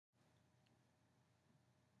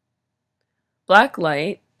Black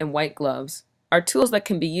light and white gloves are tools that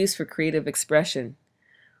can be used for creative expression.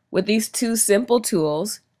 With these two simple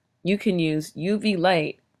tools, you can use UV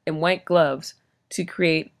light and white gloves to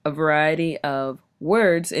create a variety of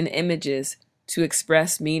words and images to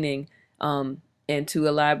express meaning and to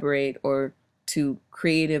elaborate or to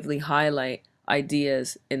creatively highlight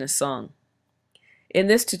ideas in a song. In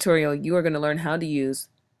this tutorial, you are going to learn how to use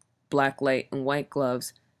black light and white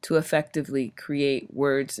gloves to effectively create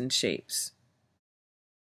words and shapes.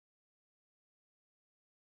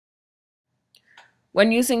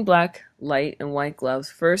 When using black light and white gloves,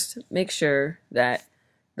 first make sure that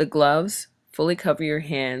the gloves fully cover your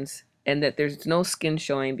hands and that there's no skin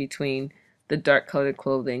showing between the dark colored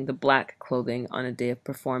clothing, the black clothing on a day of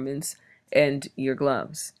performance, and your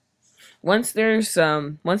gloves. Once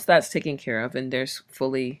that's taken care of and there's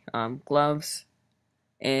fully gloves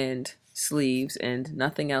and sleeves and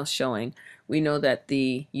nothing else showing, we know that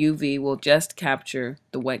the UV will just capture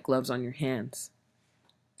the white gloves on your hands.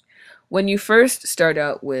 When you first start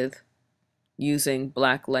out with using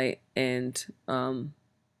black light and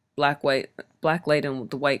black light and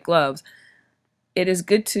the white gloves, it is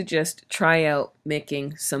good to just try out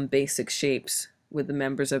making some basic shapes with the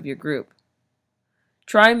members of your group.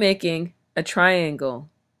 Try making a triangle,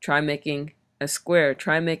 try making a square,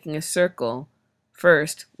 try making a circle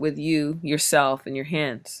first with yourself, and your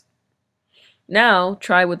hands. Now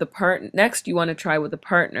try with a next you want to try with a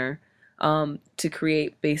partner to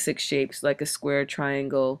create basic shapes like a square,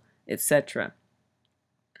 triangle, etc.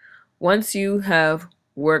 Once you have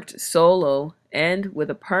worked solo and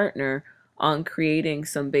with a partner on creating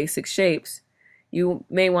some basic shapes, you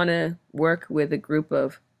may want to work with a group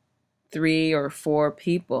of 3 or 4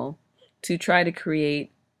 people to try to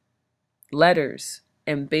create letters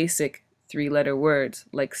and basic 3-letter words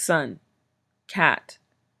like sun, cat,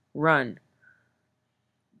 run.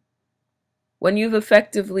 When you've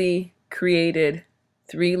effectively created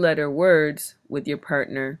 3-letter words with your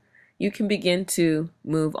partner, you can begin to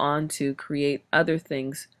move on to create other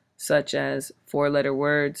things such as 4-letter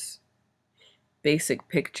words, basic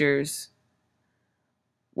pictures.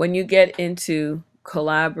 When you get into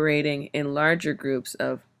collaborating in larger groups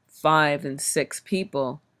of 5 and 6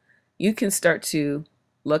 people, you can start to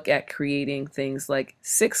look at creating things like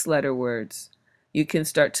 6-letter words. You can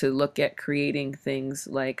start to look at creating things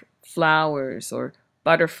like flowers or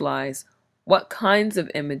butterflies. What kinds of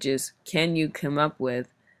images can you come up with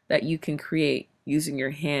that you can create using your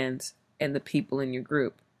hands and the people in your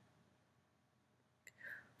group?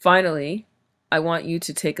 Finally, I want you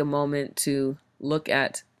to take a moment to look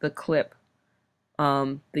at the clip,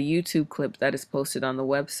 the YouTube clip that is posted on the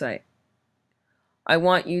website. I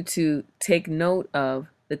want you to take note of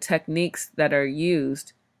the techniques that are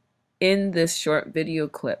used in this short video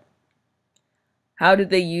clip. How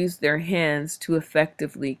did they use their hands to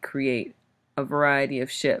effectively create a variety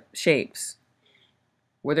of shapes?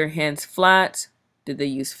 Were their hands flat? Did they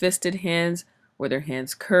use fisted hands? Were their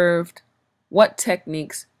hands curved? What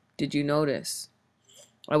techniques did you notice?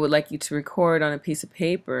 I would like you to record on a piece of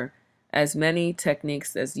paper as many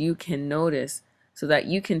techniques as you can notice so that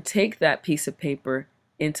you can take that piece of paper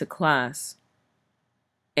into class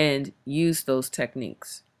and use those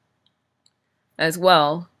techniques. As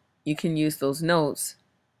well, you can use those notes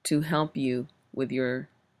to help you with your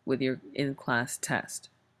in-class test.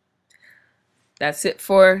 That's it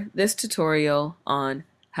for this tutorial on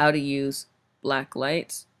how to use black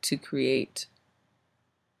lights to create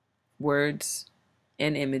words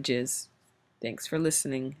and images. Thanks for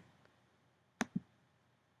listening.